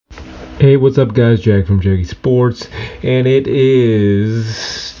Hey, what's up, guys? Jack from Jaggy Sports, and it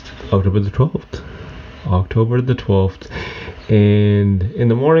is October the 12th. October the 12th, and in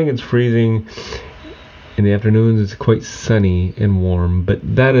the morning it's freezing. In the afternoons it's quite sunny and warm, but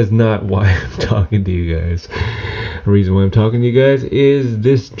that is not why I'm talking to you guys. The reason why I'm talking to you guys is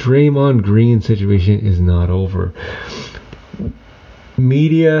this Draymond Green situation is not over.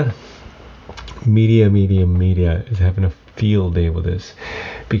 Media is having a field day with this,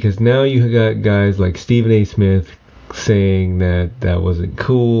 because now you got guys like Stephen A. Smith saying that wasn't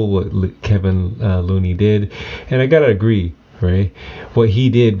cool what Kevin Looney did, and I gotta agree, right? What he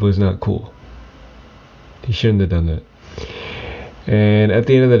did was not cool. He shouldn't have done that. And at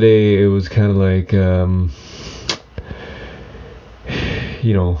the end of the day, it was kind of like,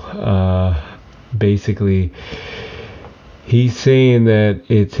 basically, he's saying that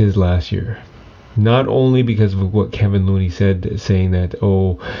it's his last year. Not only because of what Kevin Looney said, saying that,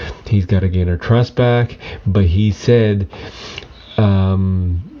 he's got to gain our trust back, but he said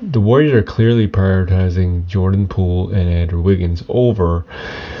the Warriors are clearly prioritizing Jordan Poole and Andrew Wiggins over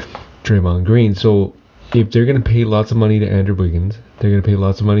Draymond Green. So if they're going to pay lots of money to Andrew Wiggins, they're going to pay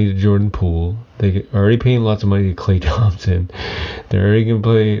lots of money to Jordan Poole. They're already paying lots of money to Klay Thompson. They're already going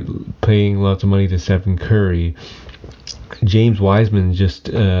to paying lots of money to Stephen Curry. James Wiseman just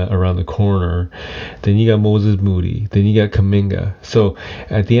around the corner. Then you got Moses Moody. Then you got Kuminga. So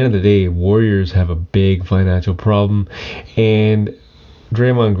at the end of the day, Warriors have a big financial problem, and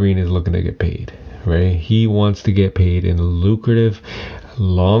Draymond Green is looking to get paid, right? He wants to get paid in a lucrative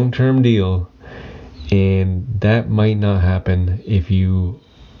long-term deal, and that might not happen if you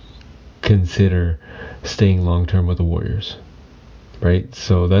consider staying long-term with the Warriors, right?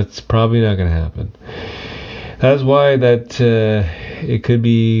 So that's probably not going to happen. That's why that it could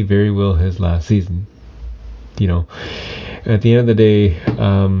be very well his last season. At the end of the day,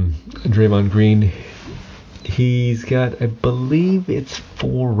 Draymond Green, he's got, I believe it's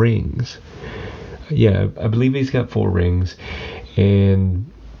 4 rings. Yeah, I believe he's got 4 rings,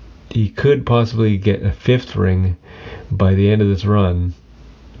 and he could possibly get a 5th ring by the end of this run.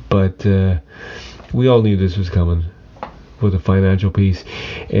 But we all knew this was coming with a financial piece,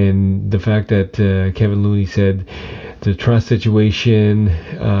 and the fact that Kevin Looney said the trust situation,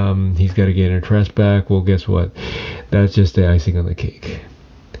 he's got to get our trust back. Well, guess what? That's just the icing on the cake.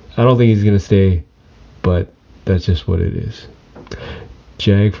 I don't think he's going to stay, but that's just what it is.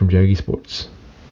 Jag from Jaggy Sports.